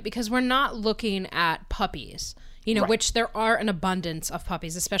 Right, because we're not looking at puppies, you know, Right. which there are an abundance of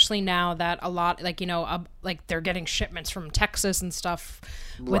puppies, especially now that a lot, like, you know, like they're getting shipments from Texas and stuff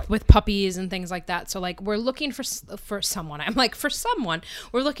with puppies and things like that. So, like, we're looking for someone. I'm like, for someone,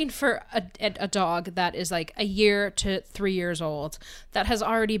 we're looking for a dog that is like a year to 3 years old that has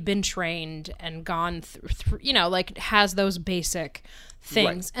already been trained and gone through, you know, like has those basic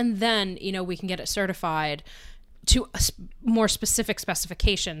things. Right. And then, you know, we can get it certified to more specific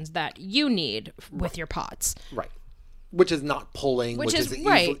specifications that you need with your pots. Right. Which is not pulling, which is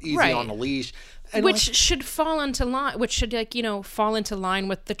easy on a leash. And which should fall into line, which should, like, you know, fall into line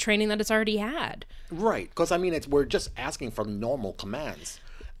with the training that it's already had. Right. Because, I mean, we're just asking for normal commands.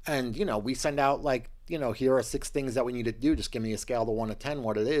 And, you know, we send out, like, you know, here are 6 things that we need to do. Just give me a scale of 1 to 10,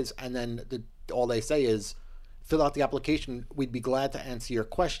 what it is. And then all they say is, fill out the application. We'd be glad to answer your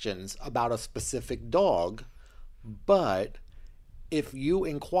questions about a specific dog. But if you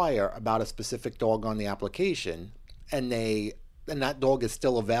inquire about a specific dog on the application and that dog is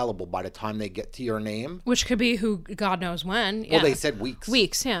still available by the time they get to your name, Which could be who God knows when. Yeah. well, they said weeks.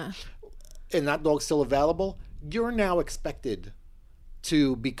 Weeks, yeah. And that dog's still available, you're now expected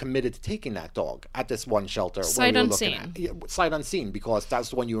to be committed to taking that dog at this one shelter. Sight where we were unseen. looking at. Yeah, sight unseen, because that's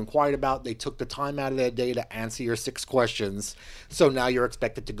the one you inquired about. They took the time out of their day to answer your 6 questions. So now you're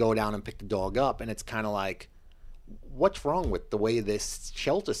expected to go down and pick the dog up. And it's kind of like, what's wrong with the way this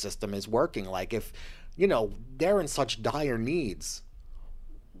shelter system is working? Like, if, you know, they're in such dire needs,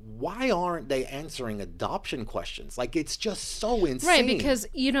 why aren't they answering adoption questions? Like, it's just so insane. Right, because,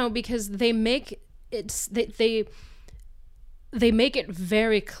 you know, because they make it, they make it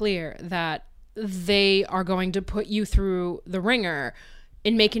very clear that they are going to put you through the ringer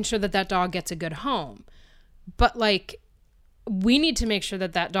in making sure that that dog gets a good home. But, like, we need to make sure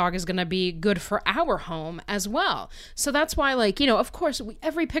that that dog is going to be good for our home as well. So that's why, like, you know, of course,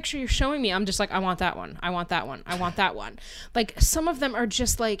 every picture you're showing me, I'm just like, I want that one. I want that one. I want that one. Like, some of them are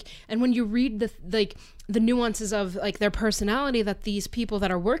just like, and when you read the nuances of, like, their personality that these people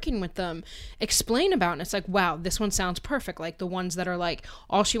that are working with them explain about, and it's like, wow, this one sounds perfect. Like, the ones that are like,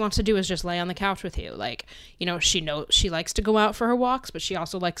 all she wants to do is just lay on the couch with you. Like, you know, she likes to go out for her walks, but she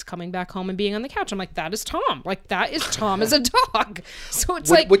also likes coming back home and being on the couch. I'm like, that is Tom. Like, that is Tom as a dog. So it's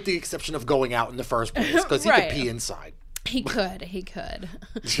with the exception of going out in the first place, because he Right. could pee inside. He could.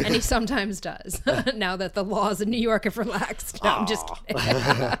 And he sometimes does, now that the laws in New York have relaxed. No, I'm just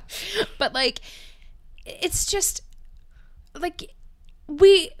kidding. But, like, it's just, like,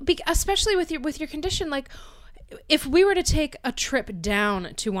 especially with your condition, like, if we were to take a trip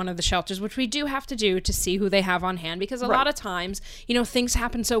down to one of the shelters, which we do have to do to see who they have on hand, because a lot of times, you know, things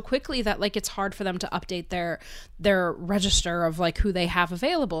happen so quickly that, like, it's hard for them to update their register of, like, who they have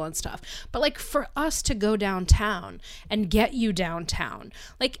available and stuff. But, like, for us to go downtown and get you downtown,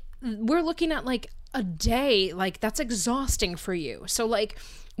 like, we're looking at, like, a day, like, that's exhausting for you. So, like,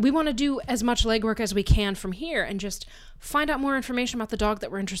 we want to do as much legwork as we can from here and just find out more information about the dog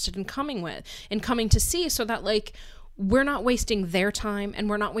that we're interested in coming to see, so that, like, we're not wasting their time and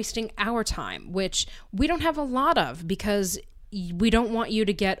we're not wasting our time, which we don't have a lot of, because we don't want you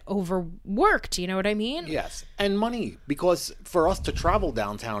to get overworked. You know what I mean? Yes. And money, because for us to travel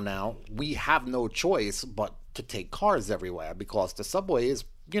downtown now, we have no choice but to take cars everywhere, because the subway is,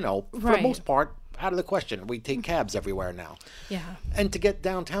 you know, for the most part, out of the question. We take cabs everywhere now. Yeah. And to get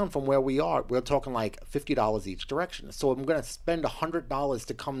downtown from where we are, we're talking like $50 each direction. So I'm going to spend $100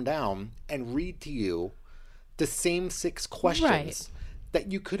 to come down and read to you the same 6 questions that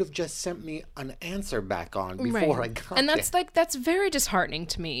you could have just sent me an answer back on before I got and that's there. like, that's very disheartening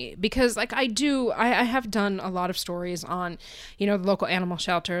to me, because, like, I have done a lot of stories on, you know, local animal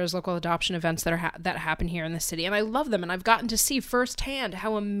shelters, local adoption events that happen here in the city, and I love them, and I've gotten to see firsthand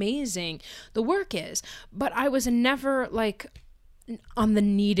how amazing the work is. But I was never, like, on the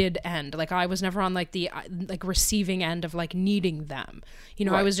needed end. Like I was never on like the like receiving end of like needing them. You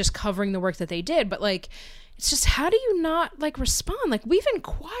know, I Right. was just covering the work that they did. But like, it's just, how do you not like respond? Like we've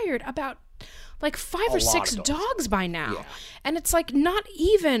inquired about like 5 or lot 6 of dogs. dogs by now. Yeah. And it's like not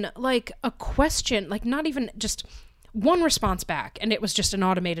even like a question, like not even just one response back. And it was just an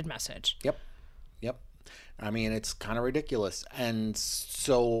automated message. Yep. I mean, it's kind of ridiculous. And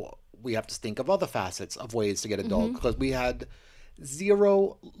so we have to think of other facets of ways to get a dog, because we had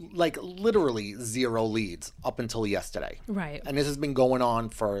zero, like literally 0 leads up until yesterday. Right. And this has been going on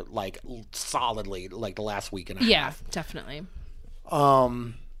for like solidly like the last week and a Yeah, half. definitely.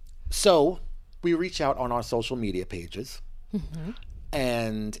 So we reach out on our social media pages.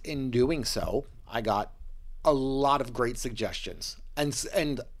 And in doing so, I got a lot of great suggestions.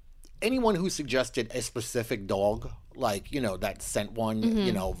 And anyone who suggested a specific dog, like, you know, that sent one,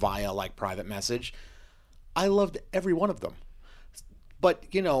 you know, via like private message, I loved every one of them. But,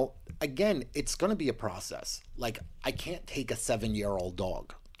 you know, again, it's going to be a process. Like, I can't take a 7-year-old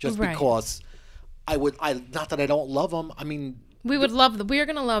dog just Right. because not that I don't love them. I mean, We would love we are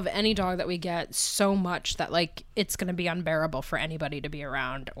going to love any dog that we get so much that like it's going to be unbearable for anybody to be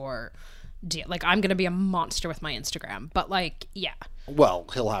around or deal. Like I'm going to be a monster with my Instagram, but like, yeah. well,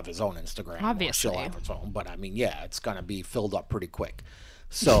 he'll have his own Instagram. or Obviously. she'll have its own. But I mean, yeah, it's going to be filled up pretty quick.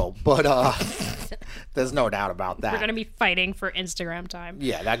 So, but there's no doubt about that. We're going to be fighting for Instagram time.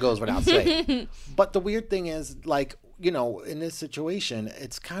 Yeah, that goes without saying. But the weird thing is, like, you know, in this situation,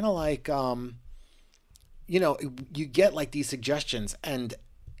 it's kind of like, you know, you get like these suggestions and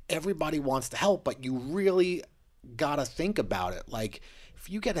everybody wants to help, but you really got to think about it. Like, if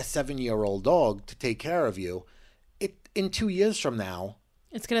you get a 7-year-old dog to take care of you, in 2 years from now,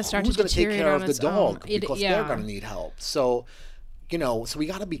 It's going to start who's to going to take deteriorate care on of the its own. dog? Because they're going to need help. So, you know, so we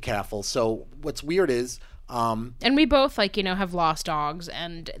got to be careful. So what's weird is, And we both like, you know, have lost dogs,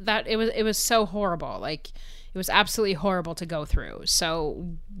 and that it was so horrible. Like it was absolutely horrible to go through.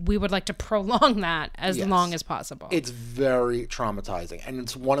 So we would like to prolong that as Yes. long as possible. it's very traumatizing. And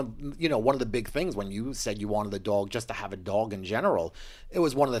it's one of the big things when you said you wanted a dog, just to have a dog in general. It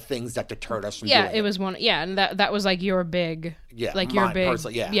was one of the things that deterred us from yeah, doing it was one. Yeah, and that was like your big. Yeah, like your mine big.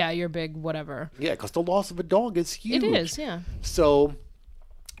 personally, yeah. your big whatever. Yeah, because the loss of a dog is huge. It is, yeah. So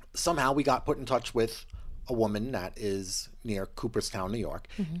somehow we got put in touch with a woman that is near Cooperstown, New York,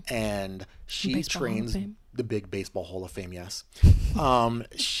 and she Baseball Hall of trains Fame. the big Baseball Hall of Fame. Yes,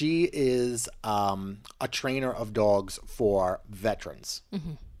 she is a trainer of dogs for veterans,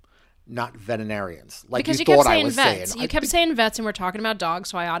 not veterinarians. Like Because you thought kept I saying was vets. saying. You kept saying vets, and we're talking about dogs,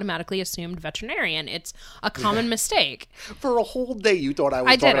 so I automatically assumed veterinarian. It's a common mistake. For a whole day, you thought I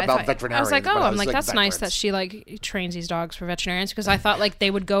was I talking did. about veterinarians. I was like, but oh, I'm was like, that's nice that veterans. she like trains these dogs for veterinarians, because I thought like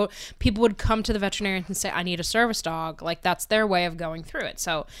people would come to the veterinarian and say, I need a service dog. Like that's their way of going through it.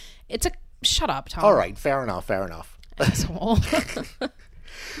 So it's a shut up, Tom. All right, fair enough. Asshole.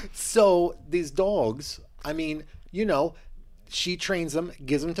 So these dogs, I mean, you know, she trains them,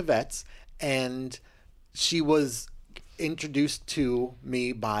 gives them to vets, and she was introduced to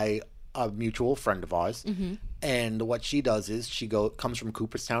me by a mutual friend of ours. And what she does is she comes from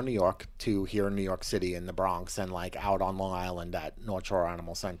Cooperstown, New York, to here in New York City in the Bronx, and like out on Long Island at North Shore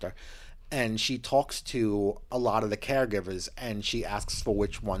Animal Center. And she talks to a lot of the caregivers, and she asks for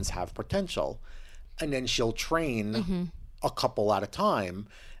which ones have potential. And then she'll train a couple at a time.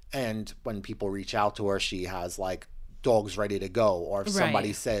 And when people reach out to her, she has like dogs ready to go. Or if somebody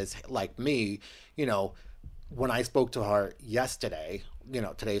Right. says, like me, you know, when I spoke to her yesterday, you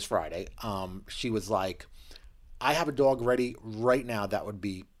know, today's Friday, she was like, I have a dog ready right now that would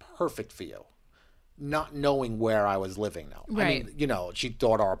be perfect for you. Not knowing where I was living now. I Right. mean, you know, she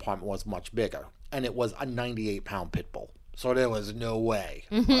thought our apartment was much bigger. And it was a 98-pound pit bull. So there was no way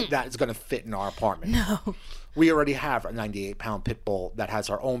that is going to fit in our apartment. No. We already have a 98-pound pit bull that has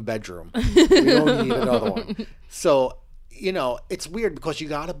our own bedroom. We don't need another one. So, you know, it's weird because you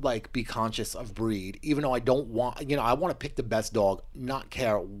got to like be conscious of breed, even though I don't want, you know, I want to pick the best dog, not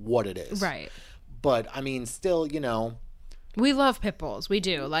care what it is. Right. But I mean, still, you know, We love pit bulls. We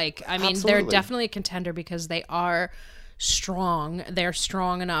do. Like, I mean, they're Absolutely. definitely a contender because they are strong. They're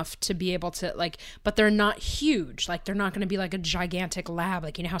strong enough to be able to, like, but they're not huge. Like, they're not going to be like a gigantic lab.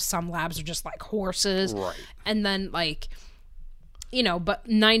 Like, you know how some labs are just like horses? Right. And then, like, you know, but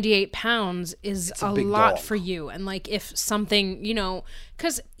 98 pounds is a a big lot dog. for you. And, like, if something, you know,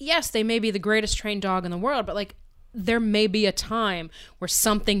 because, yes, they may be the greatest trained dog in the world, but, like, there may be a time where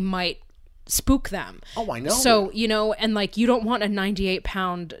something might spook them. Oh, I know. So, you know, and like you don't want a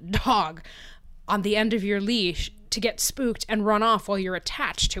 98-pound dog on the end of your leash to get spooked and run off while you're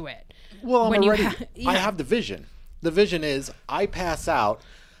attached to it. well, I'm when you already, ha- I yeah. have the vision. The vision is I pass out,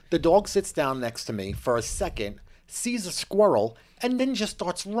 the dog sits down next to me for a second, sees a squirrel, and then just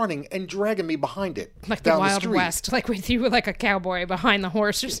starts running and dragging me behind it. Like the down Wild street. West, like with you like a cowboy behind the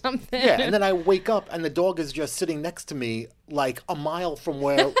horse or something. Yeah, and then I wake up and the dog is just sitting next to me like a mile from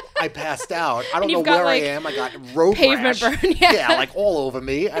where I passed out. I don't know you've got, where like, I am. I got road pavement rash. burn, yeah. like all over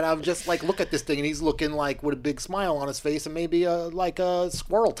me. And I'm just like, look at this thing. And he's looking like with a big smile on his face and maybe like a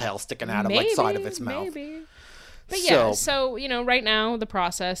squirrel tail sticking out of like side of its mouth. Maybe. But yeah, so, you know, right now the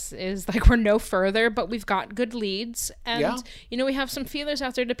process is like we're no further, but we've got good leads. And, you know, we have some feelers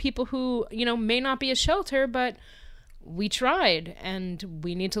out there to people who, you know, may not be a shelter, but we tried and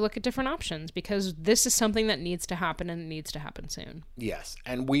we need to look at different options because this is something that needs to happen and it needs to happen soon. Yes.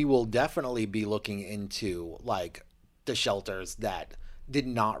 And we will definitely be looking into like the shelters that did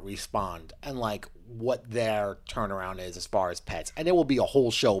not respond and like what their turnaround is as far as pets. And it will be a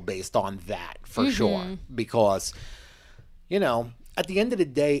whole show based on that for sure. Because, you know, at the end of the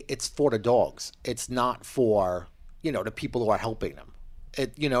day, it's for the dogs. It's not for, you know, the people who are helping them.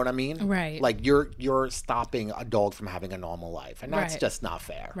 You know what I mean? Right. Like you're stopping a dog from having a normal life. And that's just not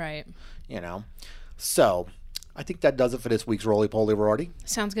fair. Right. You know? So I think that does it for this week's Roly Poly Rorty.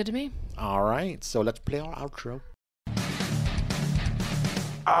 Sounds good to me. All right. So let's play our outro.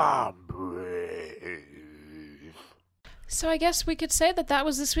 So I guess we could say that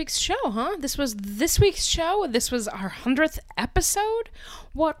was this week's show, huh? This was this week's show. This was our 100th episode.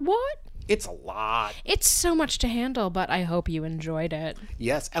 What? It's a lot. It's so much to handle, but I hope you enjoyed it.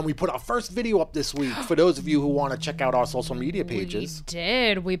 Yes, and we put our first video up this week for those of you who want to check out our social media pages. We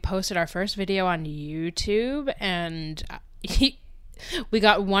did. We posted our first video on YouTube, and we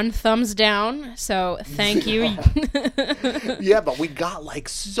got 1 thumbs down, so thank you. Yeah, but we got like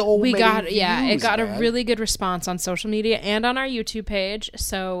so many views, it got man. a really good response on social media and on our YouTube page,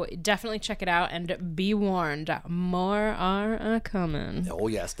 so definitely check it out and be warned, more are coming. Oh,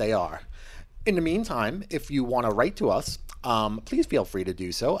 yes, they are. In the meantime, if you want to write to us, please feel free to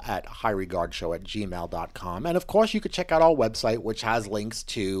do so at highregardshow@gmail.com. And of course, you could check out our website, which has links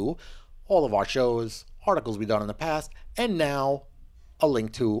to all of our shows, articles we've done in the past, and now a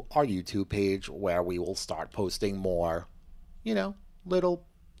link to our YouTube page where we will start posting more, you know, little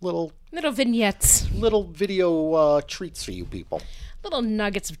vignettes, little video treats for you people. Little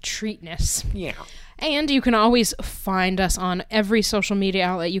nuggets of treatness. Yeah. And you can always find us on every social media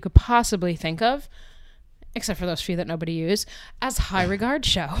outlet you could possibly think of, except for those few that nobody uses, as High Regard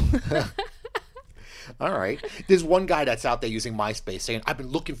Show. All right. There's one guy that's out there using MySpace saying, I've been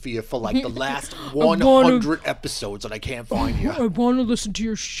looking for you for like the last 100 episodes and I can't find you. I want to listen to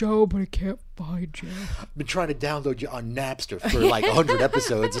your show, but I can't find you. I've been trying to download you on Napster for like 100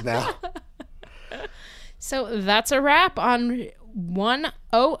 episodes now. So that's a wrap on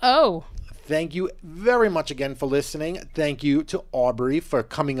 100. Thank you very much again for listening. Thank you to Aubrey for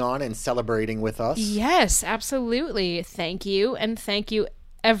coming on and celebrating with us. Yes, absolutely. Thank you. And thank you,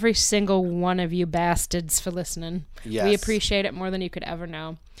 every single one of you bastards, for listening. Yes. We appreciate it more than you could ever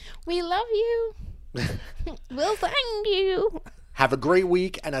know. We love you. We'll find you. Have a great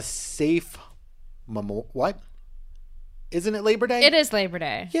week and a safe... What? Isn't it Labor Day? It is Labor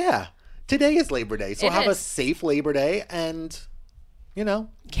Day. Yeah. Today is Labor Day. So have a is. safe Labor Day and, you know...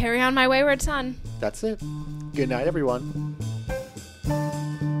 Carry on, my wayward son. That's it. Good night, everyone.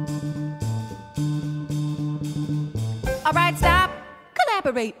 All right, stop.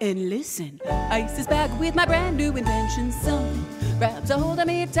 Collaborate and listen. Ice is back with my brand new invention. Something grabs a hold of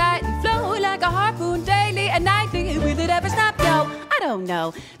me tight and flow like a harpoon daily and nightly. Will it ever stop? Yo, I don't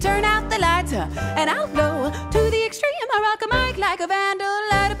know. Turn out the lights and I'll blow to the extreme. I rock a mic like a vandal,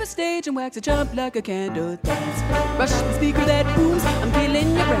 light up a stage and wax a jump like a candle. Dance, rush the speaker that booms. I'm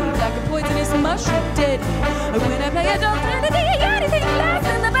killing your brain like a poisonous mushroom deadly. When I play a dope melody, anything less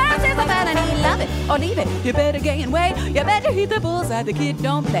than the bass is a felony. Love it or leave it. You better gain weight. You better hit the bullseye. The kid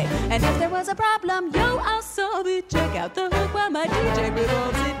don't play. And if there was a problem, yo, I'll solve it. Check out the hook while my DJ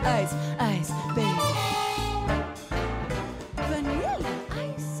revolves it. Ice, ice, baby. Vanilla,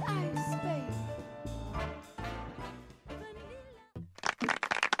 ice, ice, baby.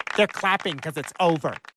 They're clapping because it's over.